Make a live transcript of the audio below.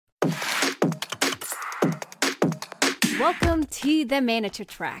Welcome to The Manager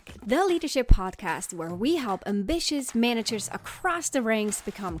Track, the leadership podcast where we help ambitious managers across the ranks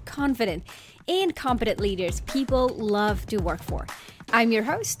become confident and competent leaders people love to work for. I'm your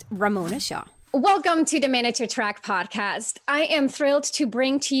host, Ramona Shaw. Welcome to the Manager Track podcast. I am thrilled to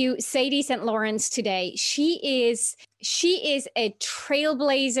bring to you Sadie St. Lawrence today. She is a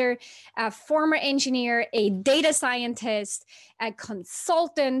trailblazer, a former engineer, a data scientist, a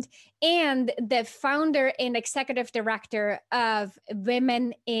consultant, and the founder and executive director of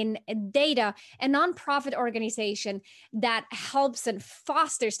Women in Data, a nonprofit organization that helps and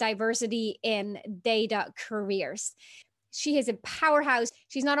fosters diversity in data careers. She is a powerhouse.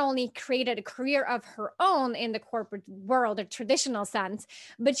 She's not only created a career of her own in the corporate world, a traditional sense,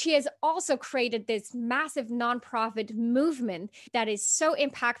 but she has also created this massive nonprofit movement that is so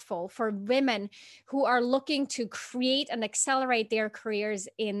impactful for women who are looking to create and accelerate their careers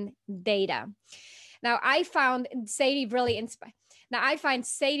in data. Now, I found Sadie really inspiring. I find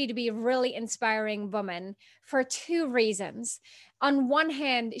Sadie to be a really inspiring woman for two reasons. On one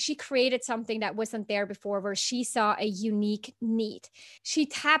hand, she created something that wasn't there before, where she saw a unique need. She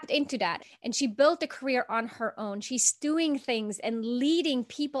tapped into that and she built a career on her own. She's doing things and leading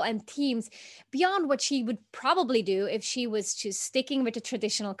people and teams beyond what she would probably do if she was just sticking with a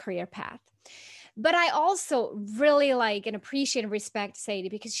traditional career path. But I also really like and appreciate and respect Sadie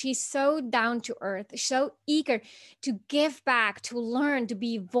because she's so down to earth, so eager to give back, to learn, to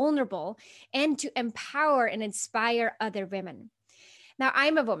be vulnerable, and to empower and inspire other women. Now,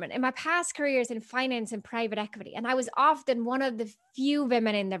 I'm a woman. In my past careers in finance and private equity, and I was often one of the few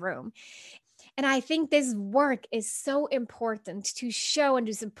women in the room. And I think this work is so important to show and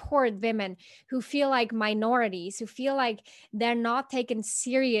to support women who feel like minorities, who feel like they're not taken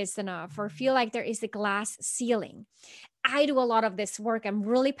serious enough, or feel like there is a glass ceiling. I do a lot of this work. I'm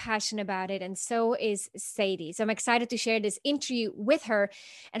really passionate about it. And so is Sadie. So I'm excited to share this interview with her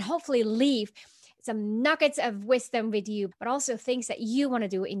and hopefully leave some nuggets of wisdom with you, but also things that you want to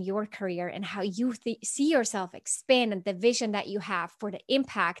do in your career and how you see yourself expand and the vision that you have for the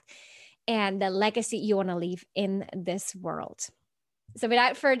impact and the legacy you want to leave in this world. So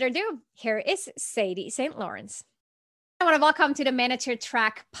without further ado, here is Sadie St. Lawrence. I want to welcome to the Manager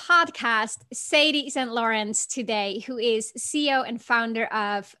Track podcast, Sadie St. Lawrence today, who is CEO and founder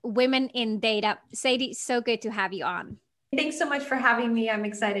of Women in Data. Sadie, so good to have you on. Thanks so much for having me. I'm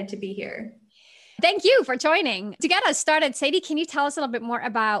excited to be here. Thank you for joining. To get us started, Sadie, can you tell us a little bit more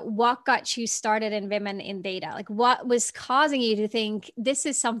about what got you started in Women in Data? Like what was causing you to think this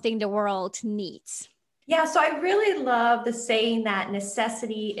is something the world needs? Yeah, so I really love the saying that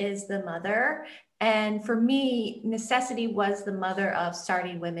necessity is the mother. And for me, necessity was the mother of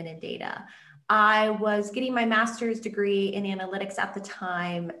starting Women in Data. I was getting my master's degree in analytics at the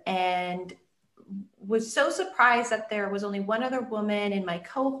time and was so surprised that there was only one other woman in my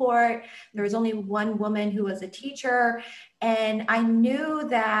cohort. There was only one woman who was a teacher. And I knew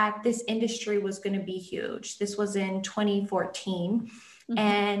that this industry was going to be huge. This was in 2014. Mm-hmm.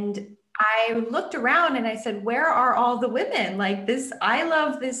 And I looked around and I said, where are all the women? Like this, I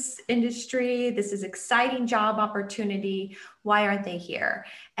love this industry. This is exciting job opportunity. Why aren't they here?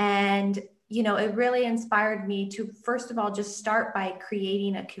 And it really inspired me to, first of all, just start by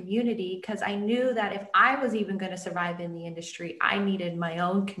creating a community, because I knew that if I was even going to survive in the industry, I needed my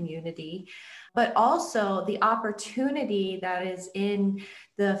own community. But also the opportunity that is in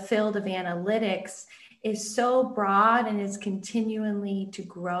the field of analytics is so broad and is continually to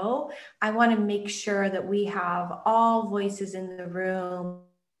grow. I want to make sure that we have all voices in the room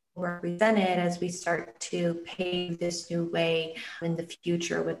represented as we start to pave this new way in the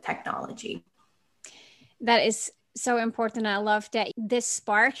future with technology. That is so important. I love that this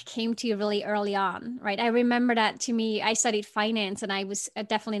spark came to you really early on, right? I remember that to me, I studied finance and I was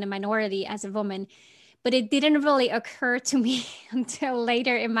definitely in a minority as a woman, but it didn't really occur to me until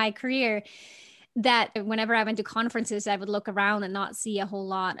later in my career that whenever I went to conferences, I would look around and not see a whole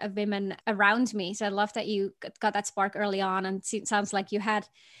lot of women around me. So I love that you got that spark early on. And it sounds like you had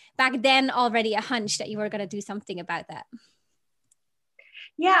back then already a hunch that you were going to do something about that.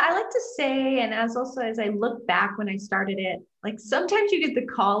 Yeah, I like to say, and as I look back when I started it, like sometimes you get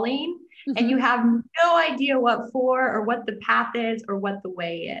the calling mm-hmm. and you have no idea what for or what the path is or what the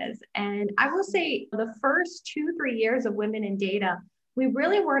way is. And I will say the first 2-3 years of Women in Data, we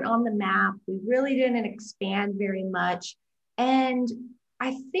really weren't on the map. We really didn't expand very much. And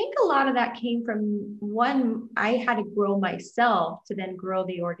I think a lot of that came from one, I had to grow myself to then grow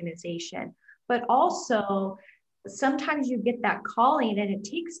the organization, but also sometimes you get that calling and it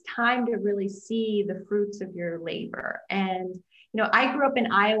takes time to really see the fruits of your labor. And, I grew up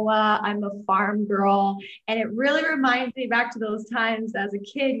in Iowa. I'm a farm girl, and it really reminds me back to those times as a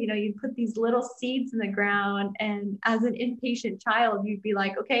kid. You'd put these little seeds in the ground, and as an impatient child, you'd be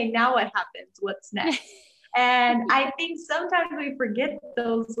like, okay, now what happens? What's next? And I think sometimes we forget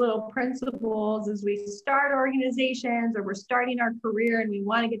those little principles as we start organizations or we're starting our career and we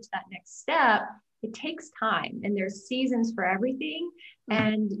want to get to that next step. It takes time, and there's seasons for everything.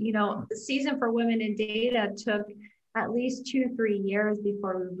 And, the season for women in data took at least 2-3 years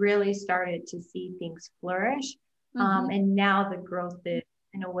before we really started to see things flourish. And now the growth is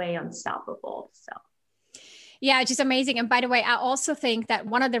in a way unstoppable. So. Yeah, just amazing. And by the way, I also think that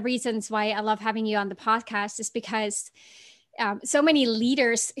one of the reasons why I love having you on the podcast is because so many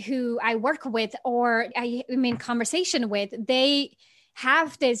leaders who I work with or I'm in conversation with, they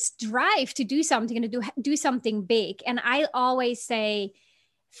have this drive to do something and to do something big. And I always say,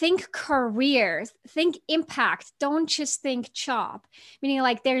 think career, think impact, don't just think job. Meaning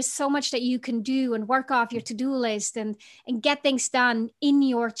like there's so much that you can do and work off your to-do list and get things done in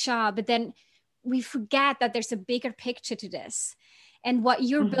your job. But then we forget that there's a bigger picture to this. And what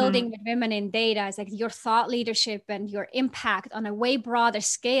you're building with women in data is like your thought leadership and your impact on a way broader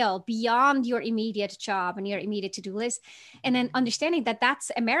scale beyond your immediate job and your immediate to-do list. And then understanding that that's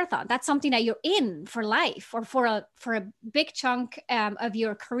a marathon. That's something that you're in for life or for a big chunk of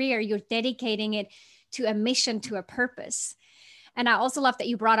your career. You're dedicating it to a mission, to a purpose. And I also love that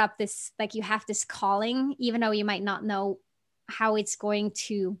you brought up this, like you have this calling, even though you might not know how it's going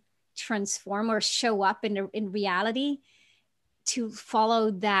to transform or show up in reality, to follow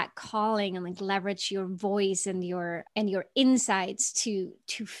that calling and like leverage your voice and your insights to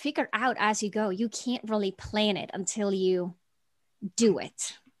figure out as you go. You can't really plan it until you do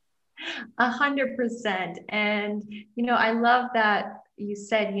it. 100%. And, I love that you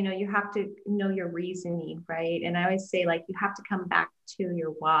said, you have to know your reasoning, right? And I always say, like, you have to come back to your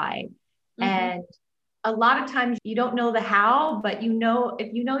why. And a lot of times you don't know the how, but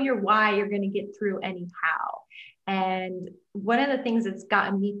if you know your why, you're going to get through any how. And one of the things that's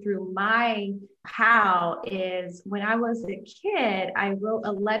gotten me through my how is when I was a kid, I wrote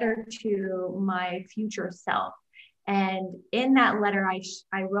a letter to my future self. And in that letter,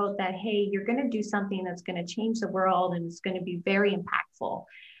 I wrote that, hey, you're going to do something that's going to change the world and it's going to be very impactful.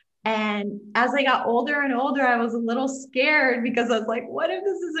 And as I got older and older, I was a little scared because I was like, what if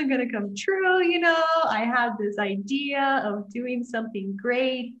this isn't going to come true? I had this idea of doing something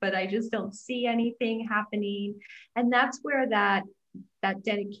great, but I just don't see anything happening. And that's where that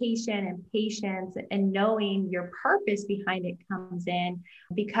dedication and patience and knowing your purpose behind it comes in,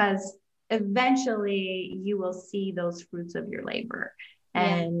 because eventually you will see those fruits of your labor.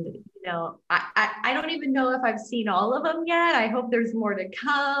 And, I don't even know if I've seen all of them yet. I hope there's more to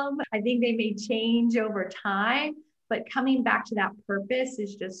come. I think they may change over time, but coming back to that purpose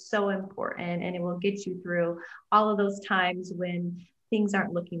is just so important. And it will get you through all of those times when things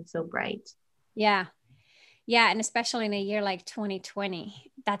aren't looking so bright. Yeah. Yeah. And especially in a year like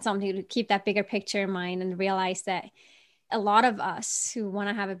 2020, that's something to keep that bigger picture in mind and realize that a lot of us who want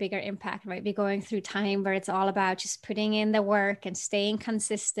to have a bigger impact might be going through time where it's all about just putting in the work and staying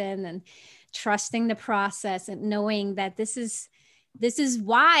consistent and trusting the process and knowing that this is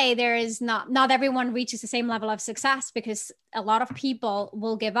why there is not everyone reaches the same level of success, because a lot of people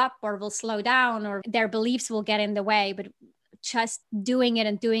will give up or will slow down or their beliefs will get in the way, but just doing it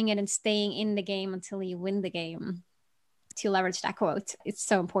and staying in the game until you win the game, to leverage that quote. It's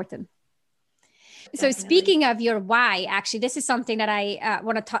so important. So speaking of your why, actually, this is something that I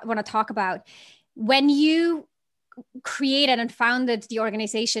want to talk about. When you created and founded the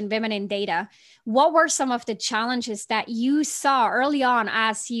organization Women in Data, what were some of the challenges that you saw early on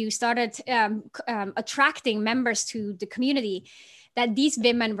as you started attracting members to the community that these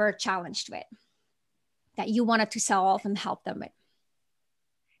women were challenged with, that you wanted to solve and help them with?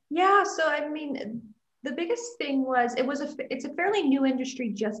 Yeah, so the biggest thing was it's a fairly new industry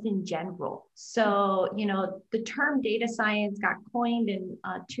just in general. So, the term data science got coined in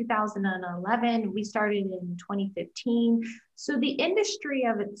 2011. We started in 2015. So the industry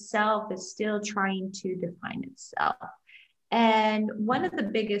of itself is still trying to define itself. And one of the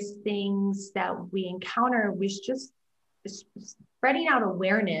biggest things that we encounter was just spreading out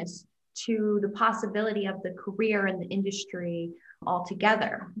awareness to the possibility of the career and the industry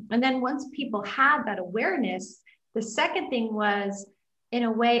altogether. And then once people had that awareness, the second thing was, in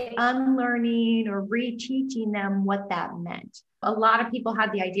a way, unlearning or reteaching them what that meant. A lot of people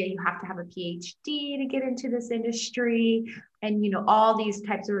had the idea you have to have a PhD to get into this industry and, all these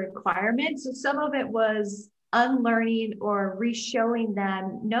types of requirements. So some of it was unlearning or re-showing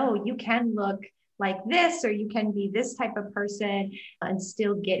them, no, you can look like this, or you can be this type of person and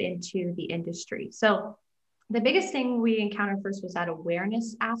still get into the industry. So the biggest thing we encountered first was that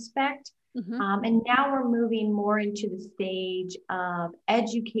awareness aspect. And now we're moving more into the stage of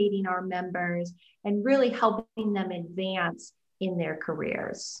educating our members and really helping them advance in their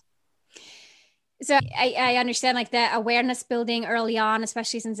careers. So I understand like the awareness building early on,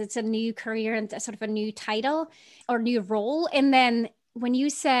 especially since it's a new career and sort of a new title or new role. And then when you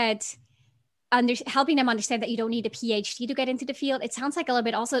said helping them understand that you don't need a PhD to get into the field, it sounds like a little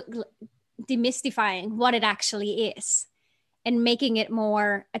bit also demystifying what it actually is and making it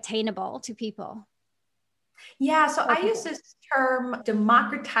more attainable to people. Yeah, so I use this term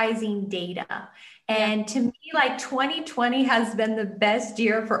democratizing data. And to me, like 2020 has been the best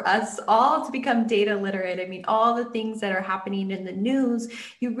year for us all to become data literate. I mean, all the things that are happening in the news,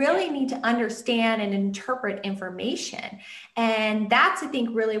 you really need to understand and interpret information. And that's, I think,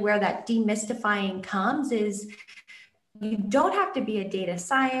 really where that demystifying comes is you don't have to be a data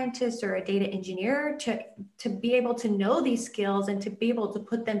scientist or a data engineer to be able to know these skills and to be able to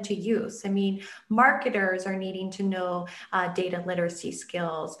put them to use. I mean, marketers are needing to know data literacy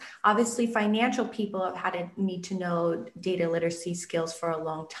skills. Obviously, financial people have had to need to know data literacy skills for a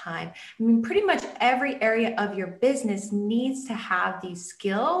long time. I mean, pretty much every area of your business needs to have these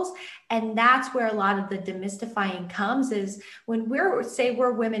skills. And that's where a lot of the demystifying comes is when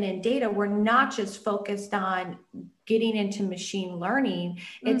we're women in data, we're not just focused on getting into machine learning.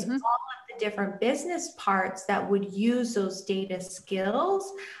 It's all of the different business parts that would use those data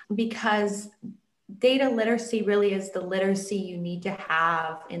skills, because data literacy really is the literacy you need to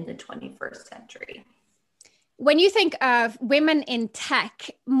have in the 21st century. When you think of women in tech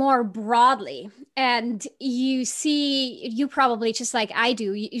more broadly, and you probably just like I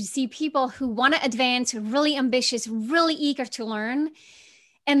do, you see people who want to advance, really ambitious, really eager to learn.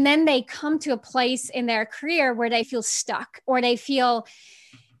 And then they come to a place in their career where they feel stuck, or they feel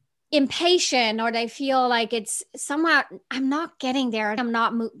impatient, or they feel like it's somehow, I'm not getting there. I'm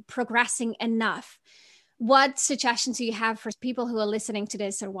not progressing enough. What suggestions do you have for people who are listening to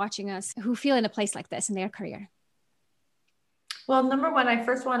this or watching us who feel in a place like this in their career? Well, number one, I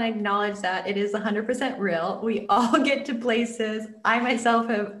first want to acknowledge that it is 100% real. We all get to places. I myself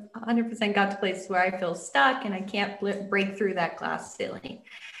have 100% got to places where I feel stuck and I can't break through that glass ceiling.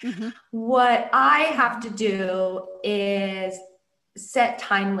 What I have to do is set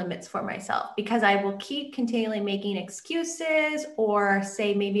time limits for myself, because I will keep continually making excuses or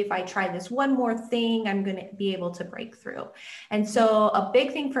say, maybe if I try this one more thing, I'm going to be able to break through. And so a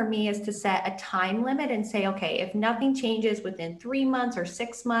big thing for me is to set a time limit and say, okay, if nothing changes within 3 months or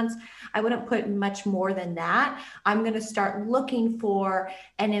 6 months, I wouldn't put much more than that. I'm going to start looking for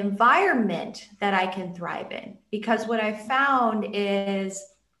an environment that I can thrive in, because what I found is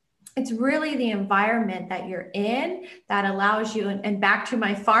it's really the environment that you're in that allows you, and back to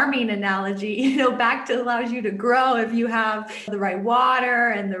my farming analogy, back to allows you to grow if you have the right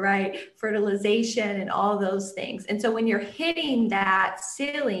water and the right fertilization and all those things. And so when you're hitting that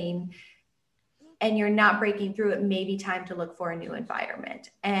ceiling and you're not breaking through, it may be time to look for a new environment.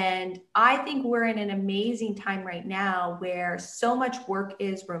 And I think we're in an amazing time right now where so much work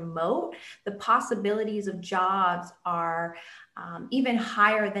is remote. The possibilities of jobs are even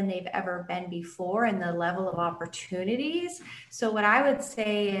higher than they've ever been before, and the level of opportunities. So what I would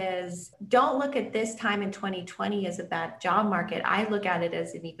say is, don't look at this time in 2020 as a bad job market. I look at it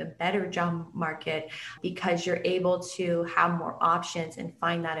as an even better job market, because you're able to have more options and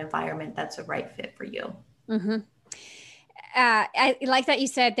find that environment that's a right fit for you. I like that you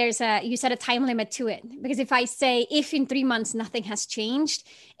said you set a time limit to it, because if I say, if in 3 months nothing has changed,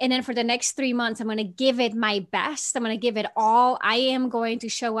 and then for the next 3 months I'm going to give it my best, I'm going to give it all, I am going to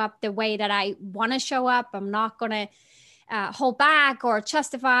show up the way that I want to show up, I'm not going to hold back or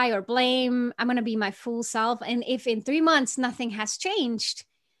justify or blame, I'm going to be my full self. And if in 3 months nothing has changed,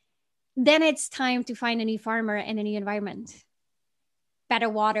 then it's time to find a new farmer and a new environment. Better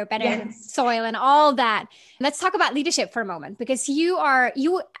water, better soil, and all that. Let's talk about leadership for a moment, because you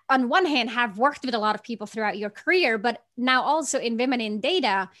on one hand have worked with a lot of people throughout your career, but now also in Women in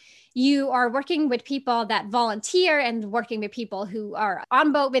Data, you are working with people that volunteer and working with people who are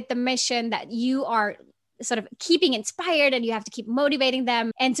on board with the mission, that you are sort of keeping inspired and you have to keep motivating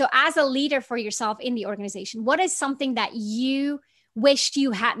them. And so as a leader for yourself in the organization, what is something that you wished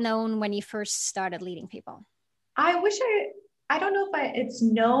you had known when you first started leading people? I don't know if it's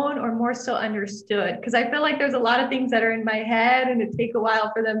known or more so understood, because I feel like there's a lot of things that are in my head and it take a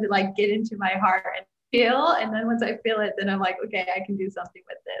while for them to like get into my heart and feel. And then once I feel it, then I'm like, okay, I can do something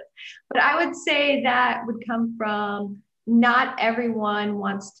with this. But I would say that would come from not everyone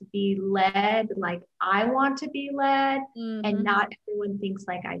wants to be led like I want to be led, and not everyone thinks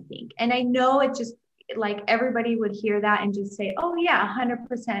like I think. And I know it just like everybody would hear that and just say, oh yeah,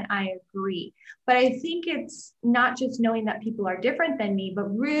 100% I agree. But I think it's not just knowing that people are different than me,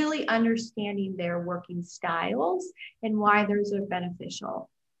 but really understanding their working styles and why those are beneficial.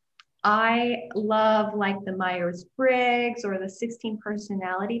 I love like the Myers-Briggs or the 16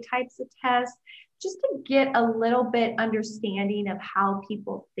 personality types of tests, just to get a little bit understanding of how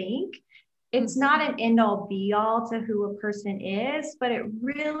people think. It's not an end all be all to who a person is, but it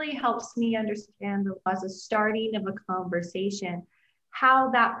really helps me understand as a starting of a conversation, how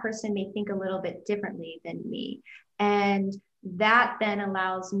that person may think a little bit differently than me. And that then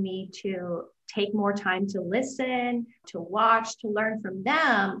allows me to take more time to listen, to watch, to learn from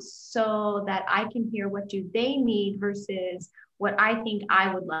them so that I can hear what do they need versus what I think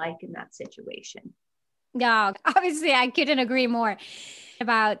I would like in that situation. Yeah, obviously I couldn't agree more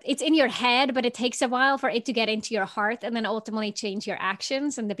about it's in your head, but it takes a while for it to get into your heart and then ultimately change your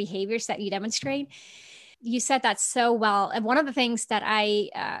actions and the behaviors that you demonstrate. You said that so well. And one of the things that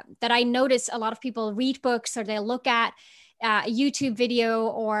I notice a lot of people read books or they look at a YouTube video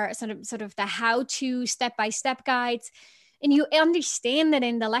or sort of the how-to step-by-step guides, and you understand it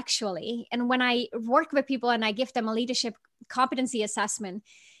intellectually. And when I work with people and I give them a leadership competency assessment,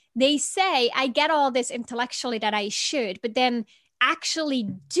 they say, I get all this intellectually that I should, but then actually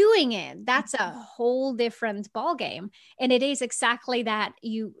doing it, that's a whole different ballgame. And it is exactly that.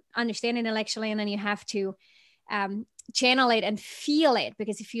 You understand it intellectually and then you have to channel it and feel it,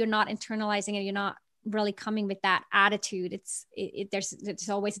 because if you're not internalizing it, you're not really coming with that attitude. There's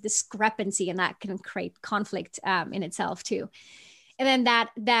always a discrepancy, and that can create conflict in itself too. And then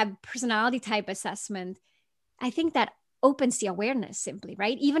that personality type assessment, I think that opens the awareness simply,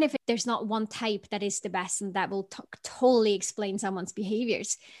 right? Even if there's not one type that is the best and that will totally explain someone's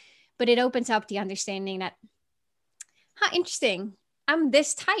behaviors, but it opens up the understanding that, interesting, I'm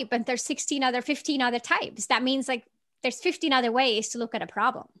this type and there's 15 other types. That means like there's 15 other ways to look at a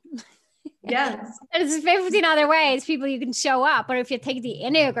problem. Yes. There's 15 other ways people you can show up. Or if you take the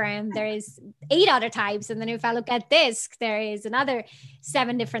Enneagram, there is 8 other types. And then if I look at DISC, there is another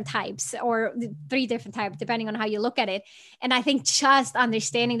 7 different types or 3 different types, depending on how you look at it. And I think just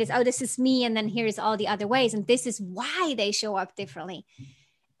understanding this, this is me. And then here's all the other ways. And this is why they show up differently,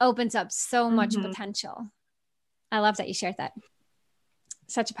 opens up so much potential. I love that you shared that.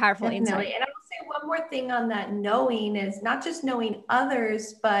 Such a powerful insight. And I will say one more thing on that knowing is not just knowing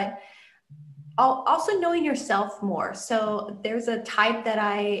others, but also knowing yourself more. So there's a type that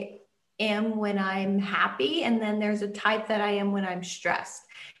I am when I'm happy, and then there's a type that I am when I'm stressed.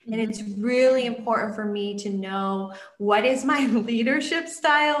 And it's really important for me to know what is my leadership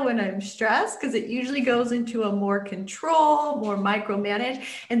style when I'm stressed, because it usually goes into a more control, more micromanage.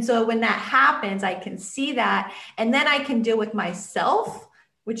 And so when that happens, I can see that, and then I can deal with myself,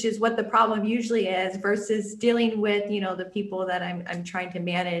 which is what the problem usually is, versus dealing with, the people that I'm trying to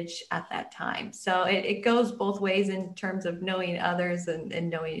manage at that time. So it goes both ways in terms of knowing others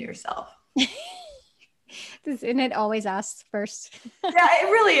and knowing yourself. Isn't it always us first? Yeah, it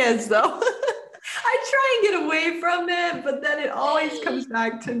really is though. I try and get away from it, but then it always comes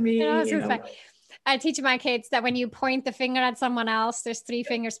back to me. I teach my kids that when you point the finger at someone else, there's 3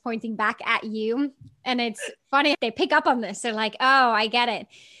 fingers pointing back at you. And it's funny, they pick up on this. They're like, oh, I get it.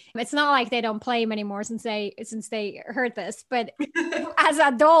 It's not like they don't play them anymore since they heard this. But as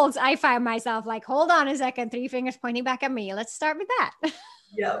adults, I find myself like, hold on a second, 3 fingers pointing back at me. Let's start with that.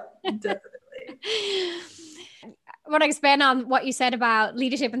 Yep, definitely. I want to expand on what you said about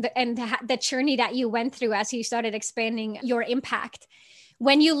leadership and the journey that you went through as you started expanding your impact.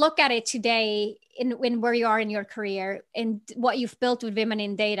 When you look at it today in where you are in your career and what you've built with Women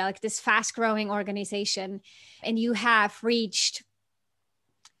in Data, like this fast growing organization, and you have reached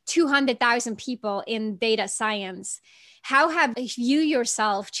 200,000 people in data science, how have you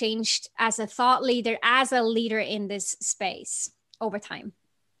yourself changed as a thought leader, as a leader in this space over time?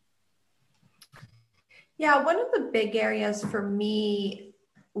 Yeah, one of the big areas for me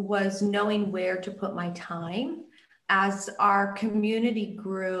was knowing where to put my time. As our community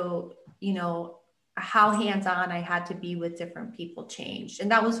grew, how hands-on I had to be with different people changed.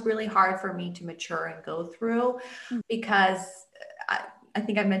 And that was really hard for me to mature and go through, because I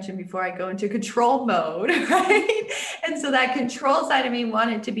think I mentioned before, I go into control mode, right? And so that control side of me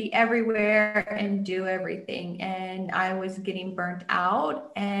wanted to be everywhere and do everything. And I was getting burnt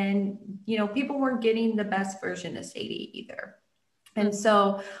out, and, people weren't getting the best version of Sadie either. And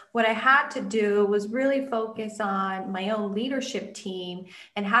so what I had to do was really focus on my own leadership team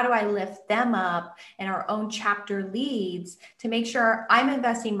and how do I lift them up and our own chapter leads to make sure I'm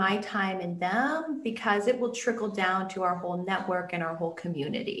investing my time in them, because it will trickle down to our whole network and our whole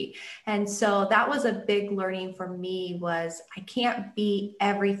community. And so that was a big learning for me, was I can't be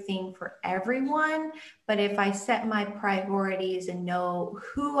everything for everyone, but if I set my priorities and know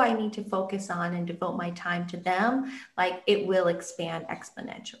who I need to focus on and devote my time to them, like it will expand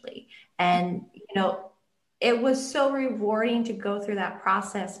exponentially. And, it was so rewarding to go through that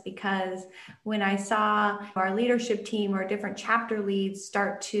process, because when I saw our leadership team or different chapter leads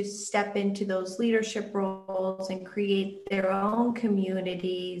start to step into those leadership roles and create their own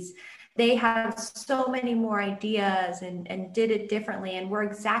communities, they had so many more ideas and did it differently and were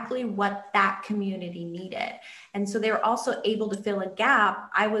exactly what that community needed. And so they were also able to fill a gap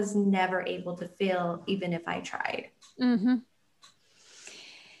I was never able to fill, even if I tried. Mm-hmm.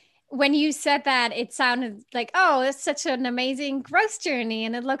 When you said that, it sounded like, oh, it's such an amazing growth journey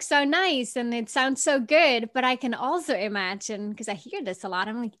and it looks so nice and it sounds so good. But I can also imagine, because I hear this a lot,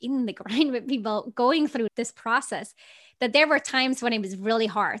 I'm like in the grind with people going through this process, that there were times when it was really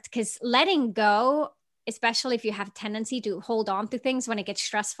hard, because letting go, especially if you have a tendency to hold on to things when it gets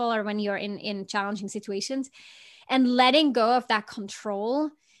stressful or when you're in challenging situations, and letting go of that control,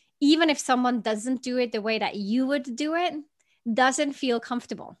 even if someone doesn't do it the way that you would do it, doesn't feel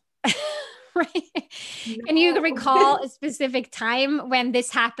comfortable. Right? No. Can you recall a specific time when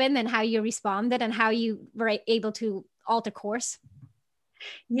this happened and how you responded and how you were able to alter course?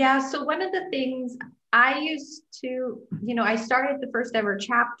 Yeah. So one of the things I used to, I started the first ever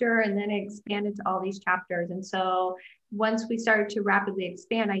chapter and then it expanded to all these chapters. And so once we started to rapidly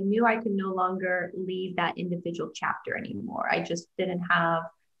expand, I knew I could no longer lead that individual chapter anymore. I just didn't have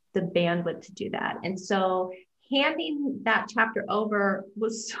the bandwidth to do that. And so handing that chapter over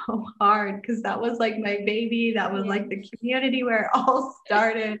was so hard, because that was like my baby. That was like the community where it all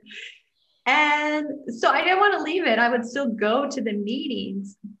started. And so I didn't want to leave it. I would still go to the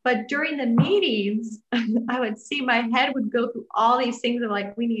meetings, but during the meetings, I would see my head would go through all these things of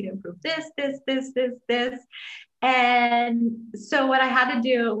like, we need to improve this. And so what I had to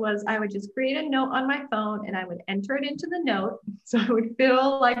do was I would just create a note on my phone and I would enter it into the note. So I would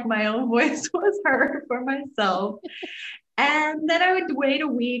feel like my own voice was heard for myself. And then I would wait a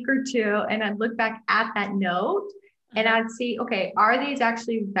week or two and I'd look back at that note and I'd see, okay, are these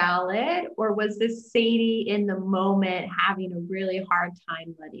actually valid? Or was this Sadie in the moment having a really hard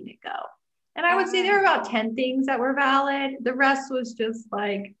time letting it go? And I would say there were about 10 things that were valid. The rest was just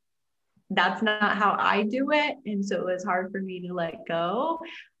like, that's not how I do it. And so it was hard for me to let go.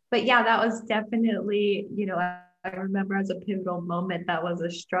 But yeah, that was definitely, I remember as a pivotal moment, that was a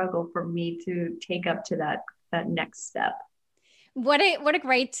struggle for me to take up to that next step. What a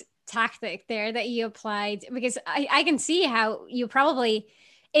great tactic there that you applied, because I can see how you probably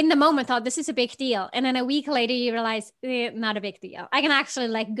in the moment thought this is a big deal. And then a week later you realize not a big deal. I can actually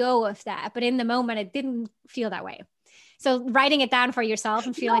let go of that. But in the moment, it didn't feel that way. So writing it down for yourself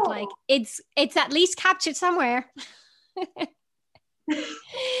and feeling like it's at least captured somewhere. I'm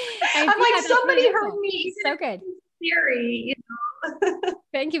like, somebody really heard me. So good. Theory,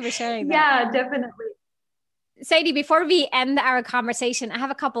 Thank you for sharing that. Yeah, definitely. Sadie, before we end our conversation, I have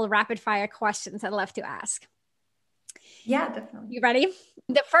a couple of rapid fire questions I'd love to ask. Yeah, definitely. You ready?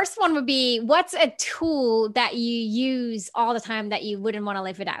 The first one would be, what's a tool that you use all the time that you wouldn't want to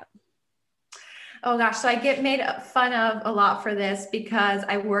live without? Oh gosh, so I get made fun of a lot for this because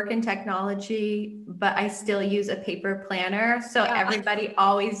I work in technology, but I still use a paper planner. So everybody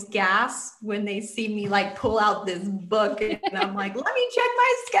always gasps when they see me like pull out this book and I'm like, let me check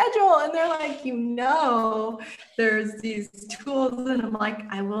my schedule. And they're like, there's these tools. And I'm like,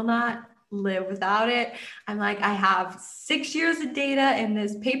 I will not live without it. I'm like, I have 6 years of data in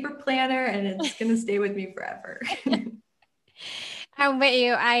this paper planner and it's going to stay with me forever. I'm with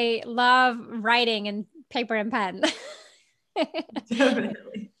you. I love writing and paper and pen.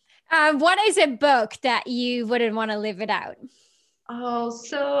 Definitely. What is a book that you wouldn't want to live without? Oh,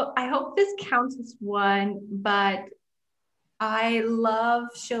 so I hope this counts as one, but I love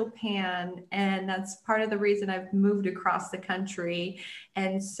Chopin, and that's part of the reason I've moved across the country.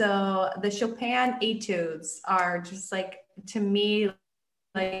 And so the Chopin etudes are just like, to me,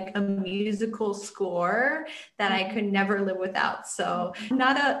 like a musical score that I could never live without. So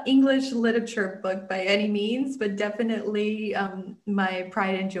not an English literature book by any means, but definitely my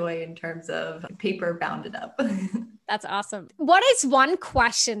pride and joy in terms of paper bounded up. That's awesome. What is one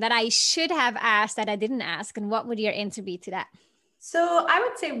question that I should have asked that I didn't ask? And what would your answer be to that? So I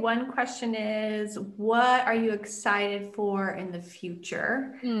would say one question is, what are you excited for in the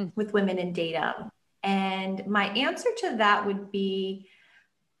future with women in data? And my answer to that would be,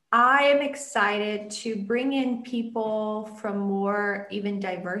 I am excited to bring in people from more even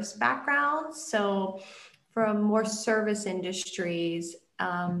diverse backgrounds. So from more service industries,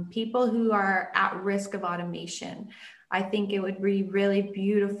 people who are at risk of automation. I think it would be really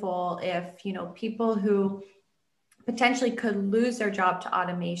beautiful if, people who potentially could lose their job to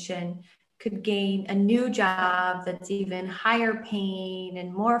automation could gain a new job that's even higher paying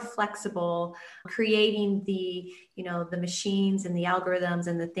and more flexible, creating the machines and the algorithms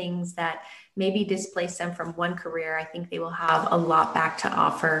and the things that maybe displace them from one career. I think they will have a lot back to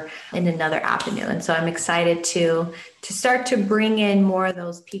offer in another avenue. And so I'm excited to start to bring in more of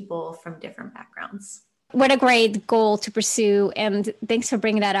those people from different backgrounds. What a great goal to pursue. And thanks for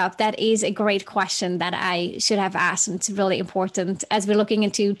bringing that up. That is a great question that I should have asked. And it's really important as we're looking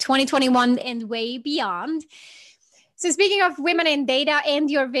into 2021 and way beyond. So speaking of women in data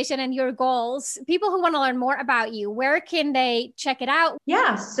and your vision and your goals, people who want to learn more about you, where can they check it out?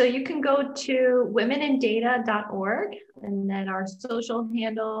 Yeah, so you can go to womenindata.org, and then our social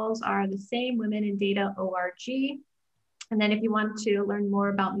handles are the same, womenindata.org. And then if you want to learn more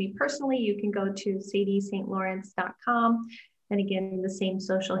about me personally, you can go to sadiestlaurence.com. And again, the same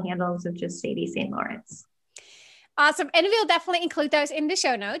social handles of just Sadie St. Lawrence. Awesome. And we'll definitely include those in the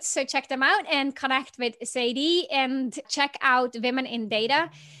show notes. So check them out and connect with Sadie and check out Women in Data.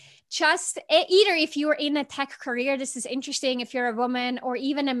 Just either if you're in a tech career, this is interesting. If you're a woman or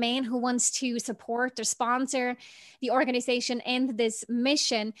even a man who wants to support or sponsor the organization and this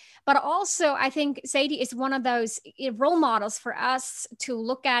mission. But also, I think Sadie is one of those role models for us to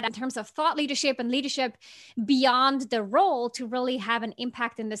look at in terms of thought leadership and leadership beyond the role to really have an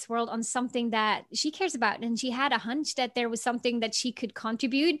impact in this world on something that she cares about. And she had a hunch that there was something that she could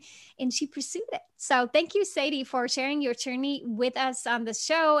contribute and she pursued it. So thank you, Sadie, for sharing your journey with us on the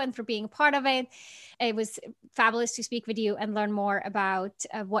show and for being part of it. It was fabulous to speak with you and learn more about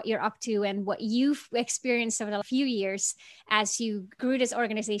what you're up to and what you've experienced over the few years as you grew this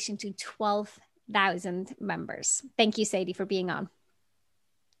organization to 12,000 members. Thank you, Sadie, for being on.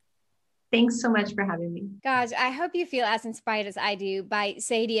 Thanks so much for having me. Gosh, I hope you feel as inspired as I do by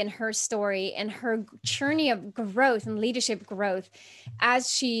Sadie and her story and her journey of growth and leadership growth as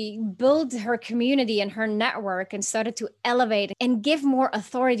she built her community and her network and started to elevate and give more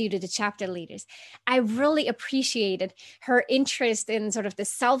authority to the chapter leaders. I really appreciated her interest in sort of the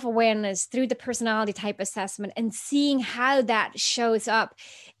self-awareness through the personality type assessment and seeing how that shows up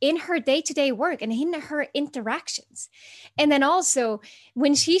in her day-to-day work and in her interactions. And then also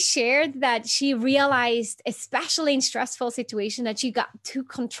when she shared that she realized, especially in stressful situations, that she got too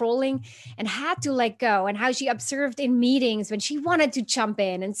controlling and had to let go, and how she observed in meetings when she wanted to jump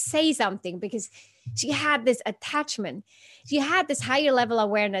in and say something because she had this attachment. She had this higher level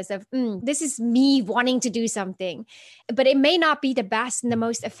awareness of, this is me wanting to do something, but it may not be the best and the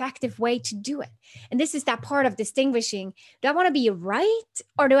most effective way to do it. And this is that part of distinguishing, do I want to be right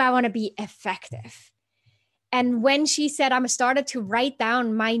or do I want to be effective? And when she said, I started to write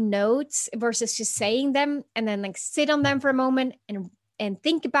down my notes versus just saying them and then like sit on them for a moment and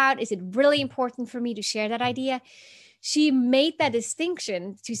think about, is it really important for me to share that idea? She made that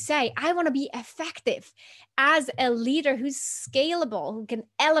distinction to say, I want to be effective as a leader who's scalable, who can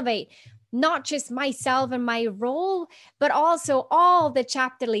elevate not just myself and my role, but also all the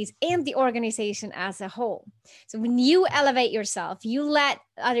chapter leads and the organization as a whole. So when you elevate yourself, you let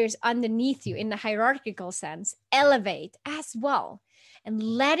others underneath you in the hierarchical sense elevate as well. And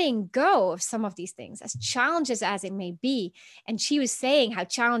letting go of some of these things, as challenges as it may be. And she was saying how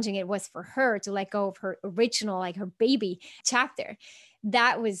challenging it was for her to let go of her original, like her baby chapter.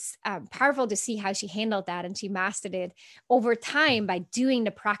 That was powerful to see how she handled that. And she mastered it over time by doing the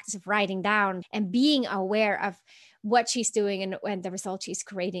practice of writing down and being aware of what she's doing and the result she's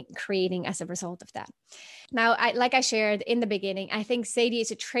creating as a result of that. Now, like I shared in the beginning, I think Sadie is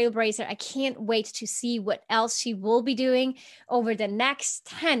a trailblazer. I can't wait to see what else she will be doing over the next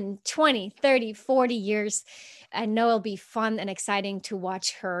 10, 20, 30, 40 years. I know it'll be fun and exciting to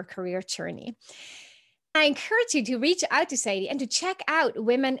watch her career journey. I encourage you to reach out to Sadie and to check out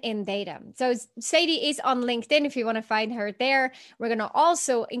Women in Data. So Sadie is on LinkedIn if you want to find her there. We're going to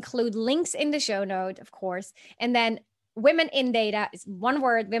also include links in the show note, of course. And then Women in Data is one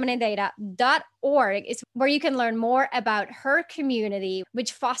word, womenindata.org is where you can learn more about her community,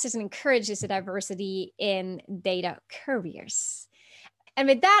 which fosters and encourages the diversity in data careers. And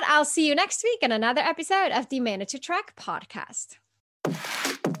with that, I'll see you next week on another episode of the Manager Track podcast.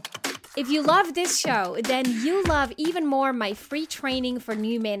 If you love this show, then you'll love even more my free training for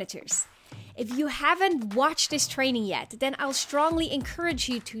new managers. If you haven't watched this training yet, then I'll strongly encourage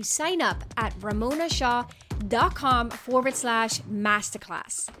you to sign up at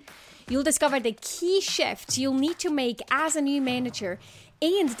ramonashaw.com/masterclass. You'll discover the key shifts you'll need to make as a new manager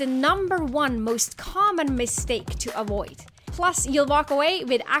and the number one most common mistake to avoid. Plus, you'll walk away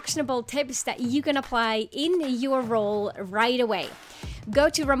with actionable tips that you can apply in your role right away. Go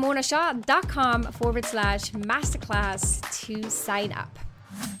to ramonashaw.com/masterclass to sign up.